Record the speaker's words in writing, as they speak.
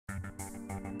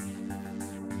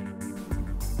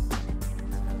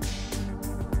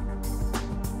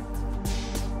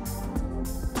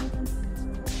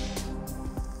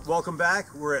welcome back.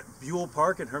 We're at Buhl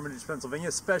Park in Hermitage, Pennsylvania.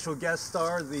 Special guest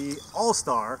star, the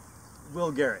all-star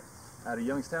Will Garrett out of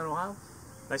Youngstown, Ohio.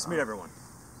 Nice to meet everyone.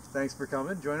 Thanks for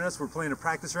coming, joining us. We're playing a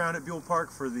practice round at Buhl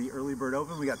Park for the Early Bird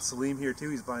Open. We got Salim here too.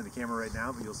 He's behind the camera right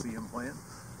now, but you'll see him playing.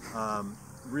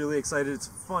 Really excited. It's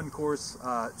a fun course.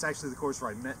 It's actually the course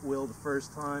where I met Will the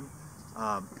first time.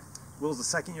 Will's a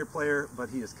second-year player, but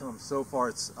he has come so far.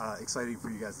 It's exciting for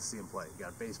you guys to see him play. He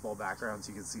got a baseball background, so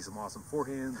you can see some awesome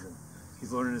forehands, and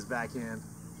he's learning his backhand.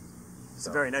 It's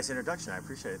a very nice introduction. I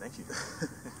appreciate it. Thank you.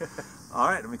 All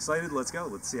right, I'm excited. Let's go.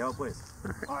 Let's see how it plays.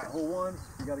 All right, hole one.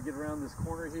 You got to get around this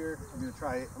corner here. I'm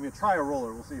gonna try a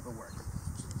roller. We'll see if it works.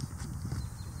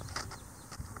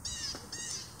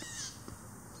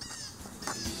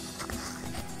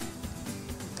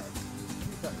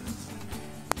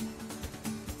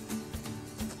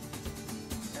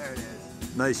 There it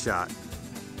is. Nice shot.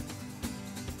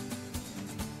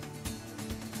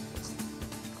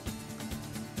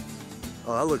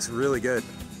 Oh, that looks really good.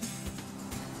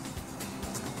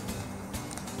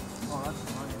 Oh, that's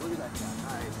funny. Look at that shot.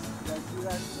 Nice. You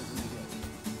guys see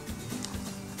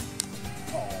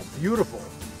that? Oh, beautiful.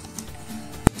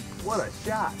 What a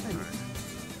shot.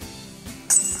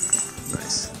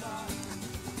 Nice.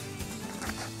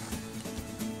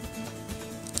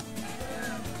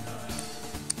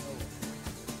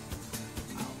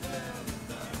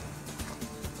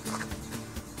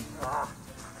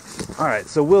 All right,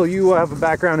 so Will, you have a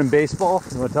background in baseball.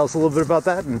 You want to tell us a little bit about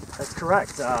that? That's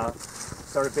correct.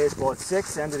 Started baseball at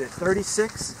 6, ended at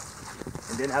 36,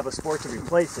 and didn't have a sport to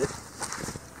replace it.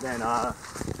 Then I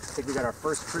think we got our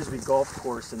first Frisbee golf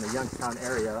course in the Youngstown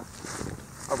area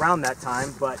around that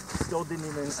time, but still didn't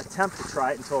even attempt to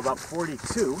try it until about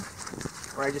 42,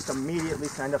 where I just immediately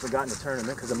signed up and got in the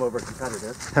tournament because I'm over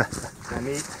competitive. And I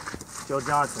meet Joe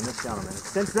Johnson, this gentleman.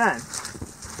 Since then,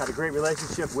 had a great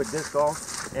relationship with disc golf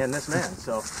and this man,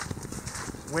 so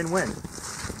win-win.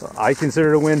 I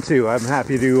consider it a win too. I'm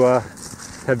happy to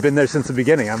have been there since the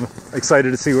beginning. I'm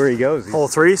excited to see where he goes. Hole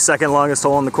 3, second longest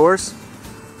hole on the course.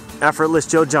 Effortless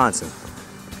Joe Johnson.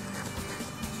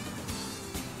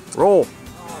 Roll.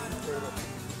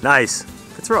 Nice.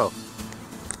 Good throw.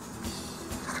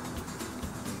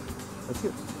 That's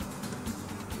good.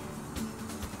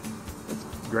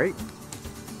 That's great.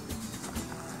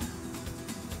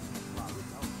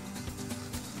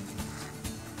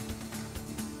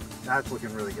 That's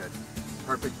looking really good.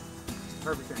 Perfect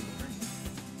angle.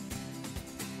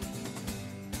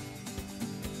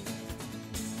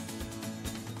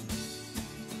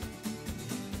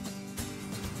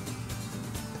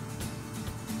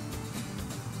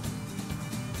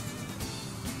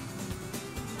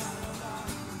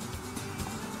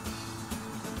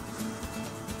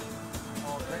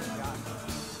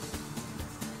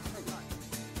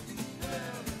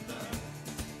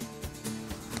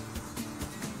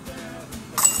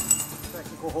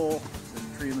 Hole, there's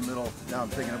a tree in the middle. Now I'm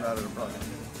thinking about it, I'm probably gonna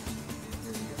get it.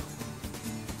 Here we go.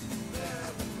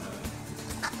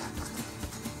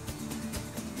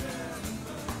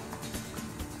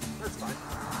 That's fine.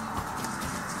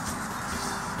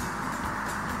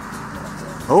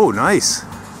 Oh, nice. That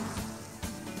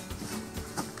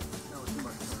was too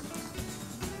much fun.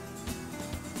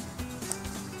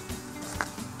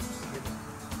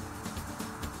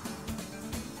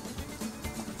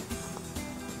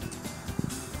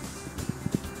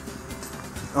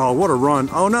 Oh, what a run.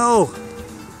 Oh no!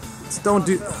 Don't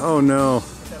do, oh no.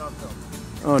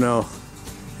 Oh no.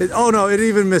 Oh no, it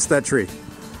even missed that tree.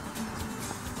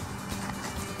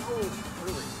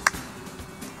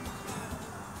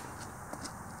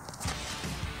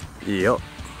 Yep.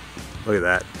 Look at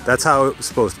that. That's how it was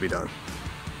supposed to be done.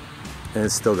 And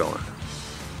it's still going.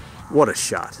 What a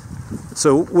shot.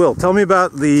 So, Will, tell me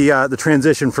about the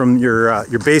transition from your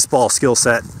baseball skill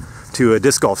set to a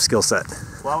disc golf skill set.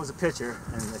 Well, I was a pitcher,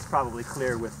 and it's probably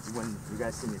clear with when you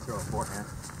guys see me throw a forehand.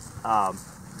 A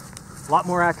lot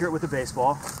more accurate with the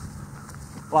baseball.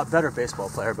 A lot better baseball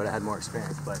player, but I had more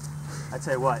experience. But I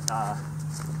tell you what,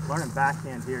 learning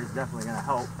backhand here is definitely going to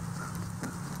help.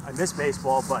 I miss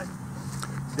baseball, but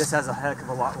this has a heck of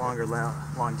a lot longer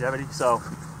longevity. So,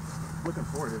 looking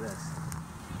forward to this.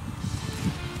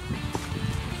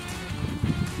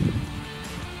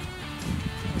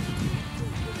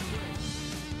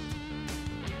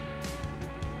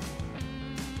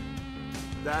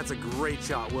 That's a great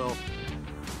shot, Will.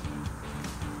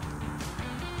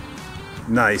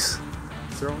 Nice.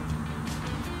 Throw.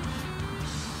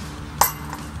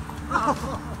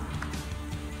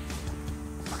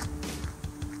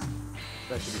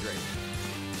 That should be great.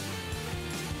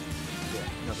 Yeah,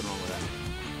 nothing wrong with that.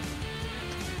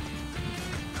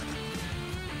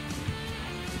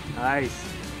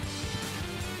 Nice.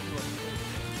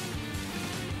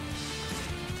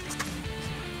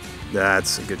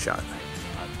 That's a good shot.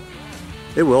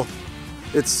 It will.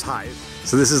 It's high.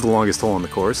 So this is the longest hole on the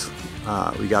course.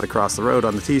 We got across the road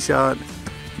on the tee shot.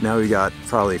 Now we got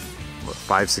probably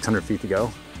 500-600 feet to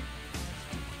go.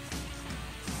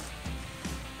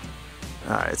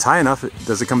 It's high enough.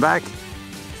 Does it come back?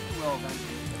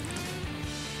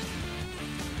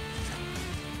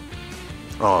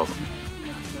 Oh.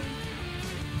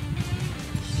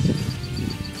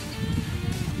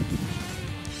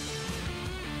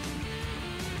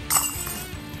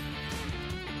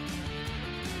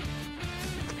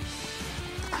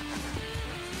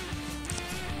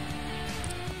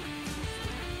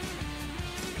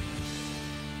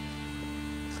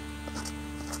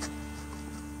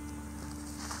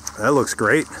 That looks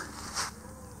great.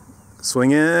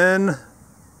 Swing in.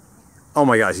 Oh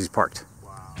my gosh, he's parked.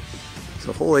 Wow.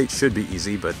 So hole 8 should be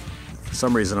easy, but for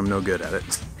some reason I'm no good at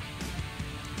it.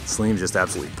 Salim just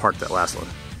absolutely parked that last one.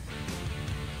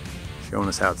 Showing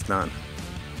us how it's done.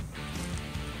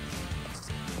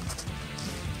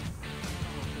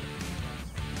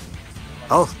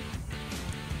 Oh.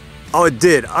 Oh, it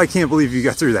did. I can't believe you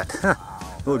got through that. A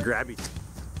little grabby.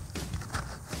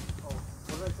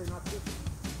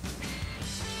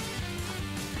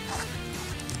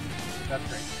 That's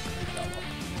great.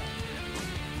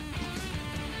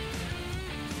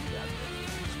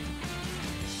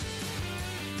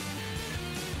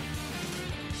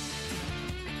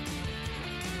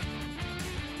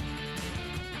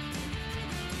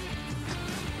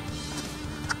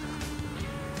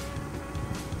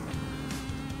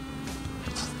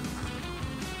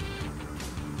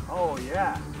 Oh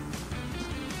yeah.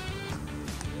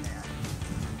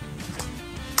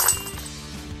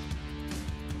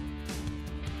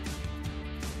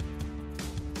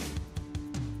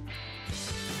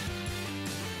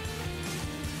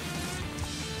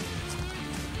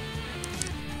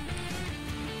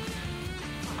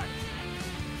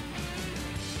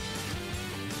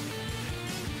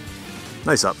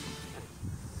 Nice up.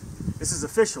 This is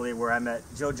officially where I met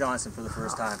Joe Johnson for the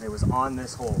first time. It was on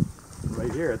this hole.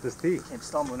 Right here at this tee. Came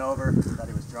stumbling over, thought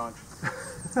he was drunk.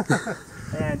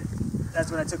 And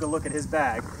that's when I took a look at his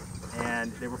bag,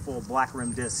 and they were full of black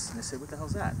rim discs. And I said, what the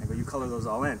hell's that? I go, you color those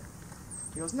all in?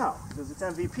 He goes, no. He goes, it's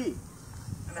MVP.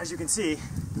 And as you can see,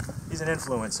 he's an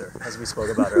influencer, as we spoke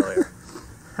about earlier.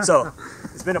 So,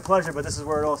 it's been a pleasure, but this is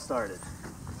where it all started.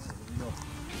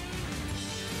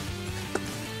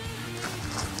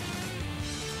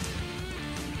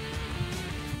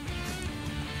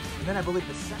 And then I believe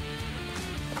the second.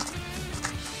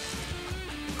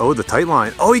 Oh, the tight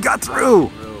line. Oh, he got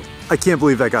through. I can't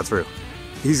believe that got through.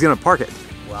 He's going to park it.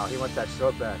 Wow, he went that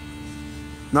short back.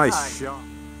 Nice shot.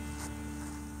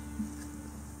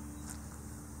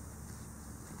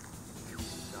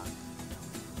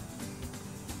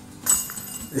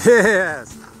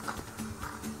 Yes.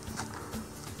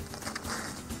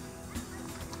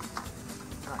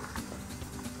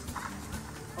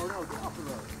 Oh no, get off the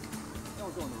road.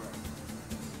 Don't go on the road.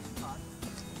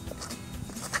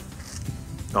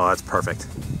 Oh, that's perfect.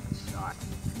 Shot.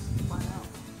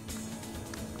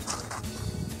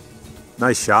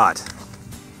 Nice shot.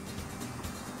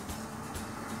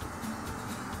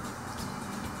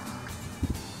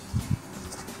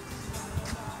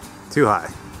 Too high.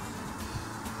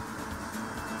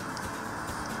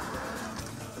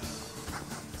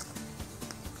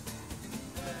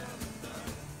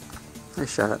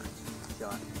 Nice shot.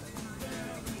 Shot.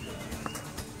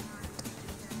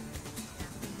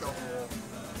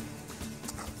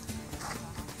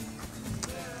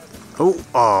 Oh,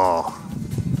 oh.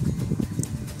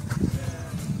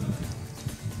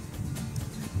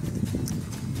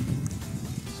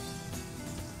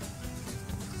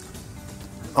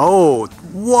 Oh,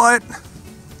 what?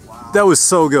 Wow. That was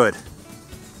so good.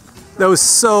 That was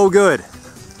so good.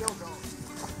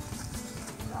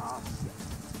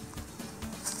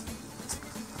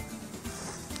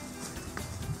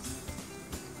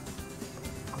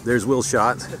 There's Will's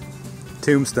shot.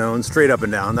 Tombstone, straight up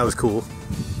and down. That was cool.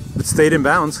 It stayed in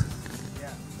bounds.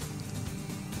 Yeah.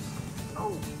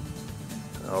 Oh,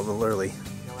 a little early.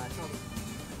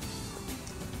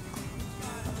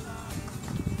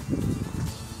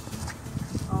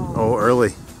 Oh,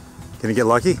 early. Can he get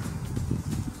lucky?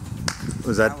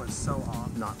 Was that? That was so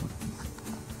off. Not.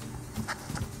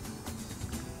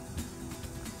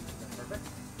 Perfect.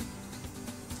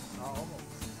 Oh, almost.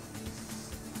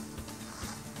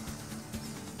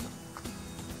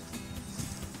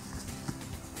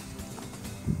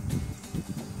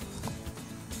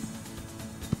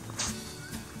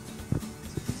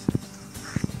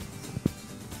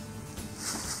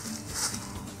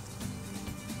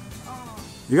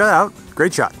 You got out.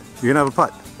 Great shot. You're going to have a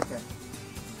putt. Okay.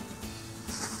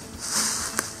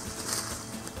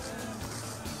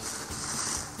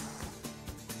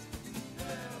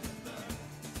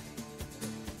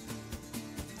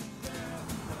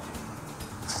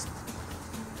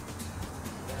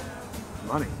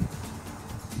 Money.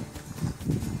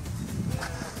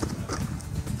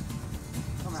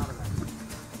 Come out of there.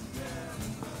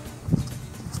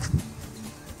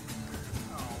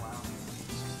 Oh, wow.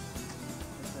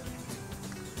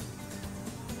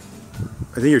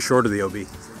 I think you're short of the OB.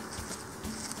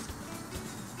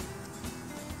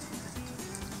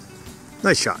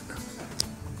 Nice shot.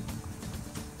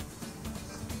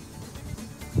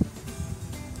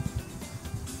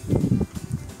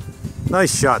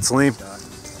 Nice shot, Salim.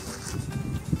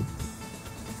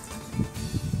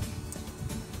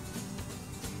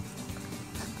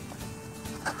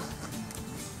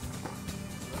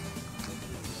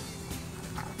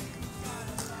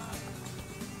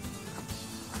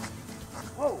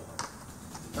 Whoa!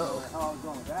 Uh-oh. How I was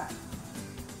going with that?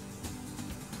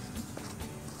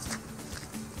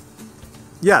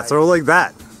 Yeah, throw like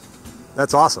that.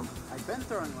 That's awesome. I've been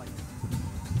throwing like.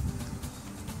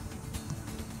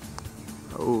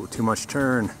 Oh, too much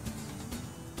turn.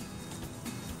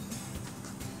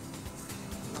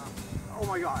 Oh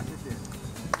my gosh, it did. I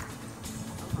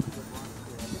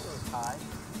think it was high,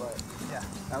 but yeah,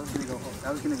 that was gonna go.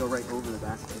 That was gonna go right over the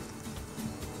basket.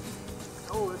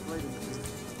 Oh, that's right in the face.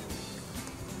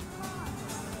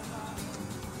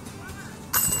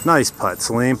 Nice putt,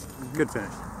 Salim. Good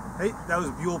finish. Hey, that was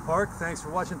Buhl Park. Thanks for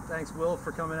watching. Thanks, Will,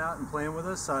 for coming out and playing with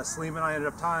us. Salim and I ended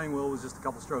up tying. Will was just a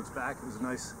couple strokes back. It was a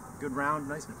nice, good round,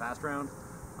 nice and fast round.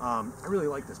 I really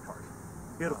like this park.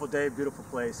 Beautiful day, beautiful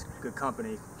place, good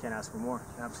company. Can't ask for more.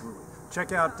 Absolutely.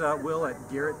 Check out Will at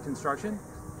Garrett Construction.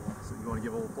 So you want to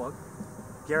give a little plug?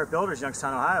 Garrett Builders,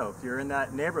 Youngstown, Ohio. If you're in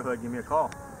that neighborhood, give me a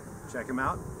call. Check him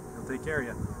out. He'll take care of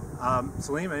you.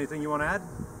 Salim, anything you want to add?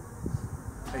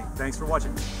 Hey, thanks for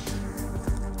watching.